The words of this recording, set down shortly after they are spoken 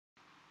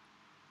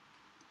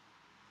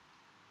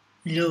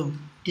Hello,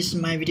 this is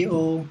my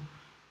video.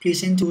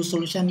 Present to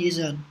solution is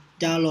a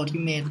download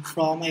image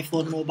from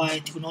iPhone mobile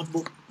to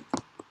notebook.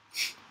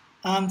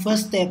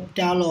 First step,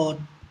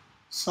 download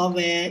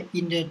software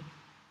in the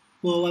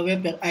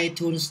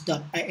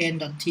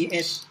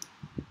www.itunes.in.th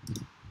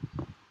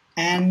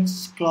and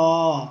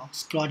scroll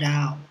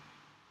down.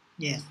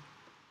 Yes,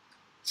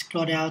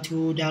 scroll down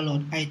to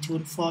download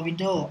iTunes for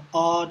Windows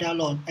or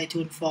download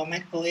iTunes for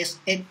Mac OS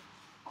X.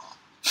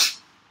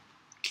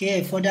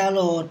 Okay, for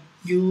download,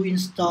 you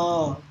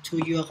install to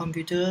your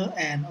computer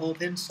and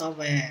open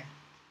software.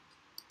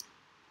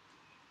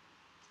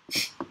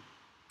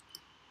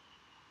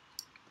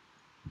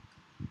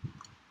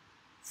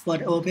 For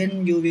the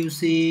open, you will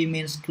see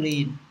main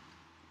screen.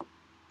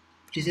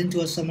 Present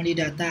to a summary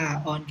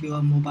data on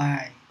your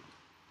mobile.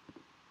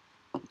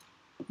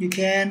 You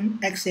can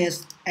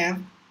access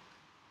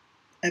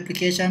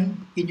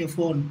application in your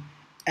phone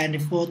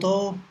and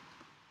photo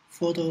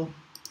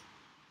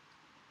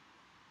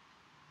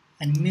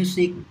and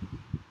music,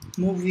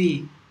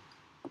 movie,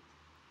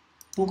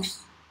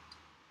 books,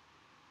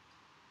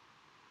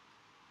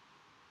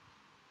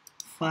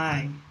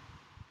 file,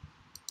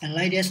 and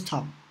like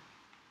desktop.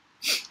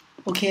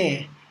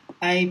 Okay,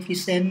 I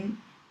present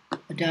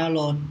a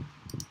download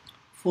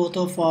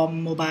photo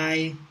from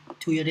mobile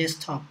to your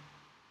desktop.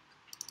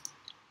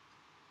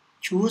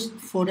 Choose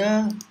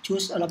folder,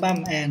 choose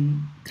album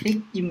and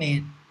click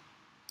image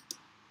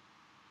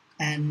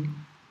and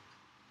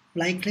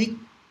right click,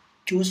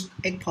 choose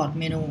export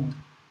menu.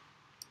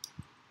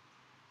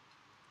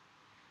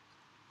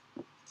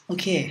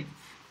 Okay,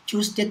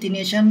 choose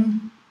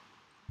destination.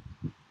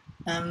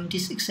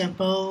 This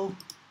example,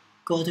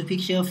 go to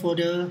picture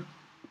folder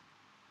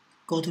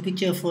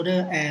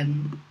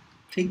and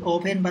click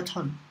open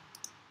button.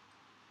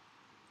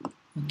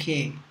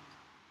 Okay,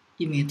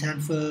 image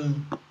transfer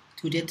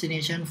to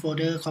destination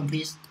folder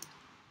complete.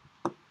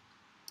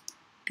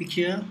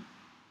 Picture,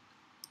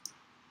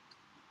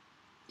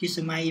 this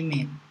is my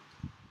image.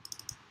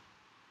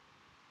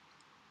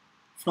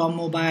 From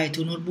mobile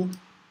to notebook,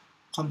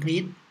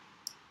 complete.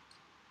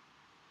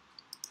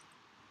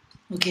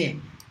 Okay,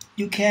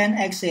 you can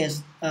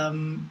access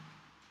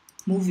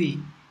movie.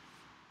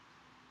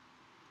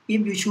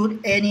 If you choose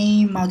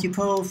any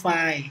multiple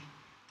file,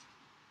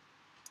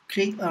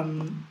 click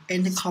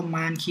enter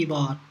command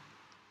keyboard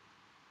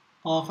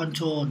or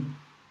control.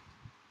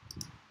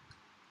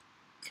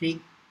 Click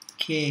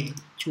OK,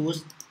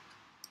 choose.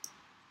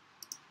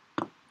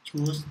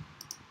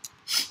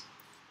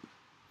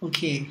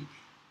 Okay,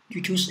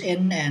 you choose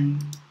N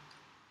and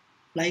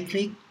right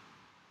click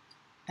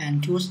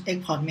and choose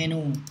export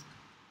menu.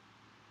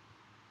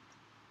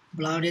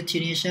 Browse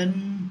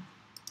destination,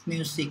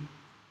 music,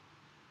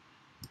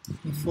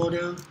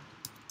 folder,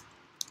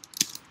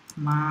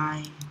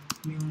 my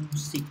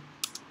music,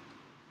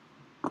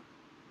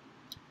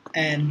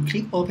 and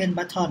click open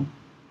button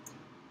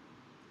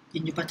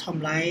in your bottom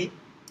right.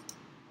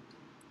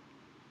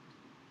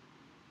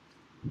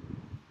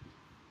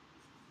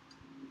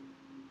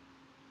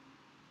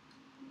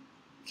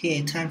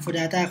 Okay, transfer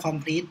data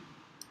complete.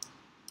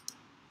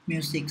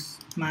 Music,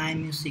 my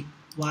music,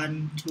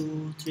 1,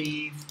 2,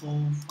 3,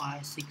 4,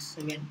 5, 6,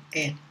 7,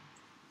 8.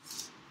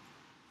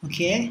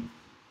 Okay.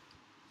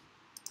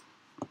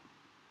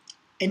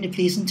 End the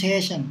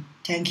presentation.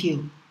 Thank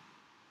you.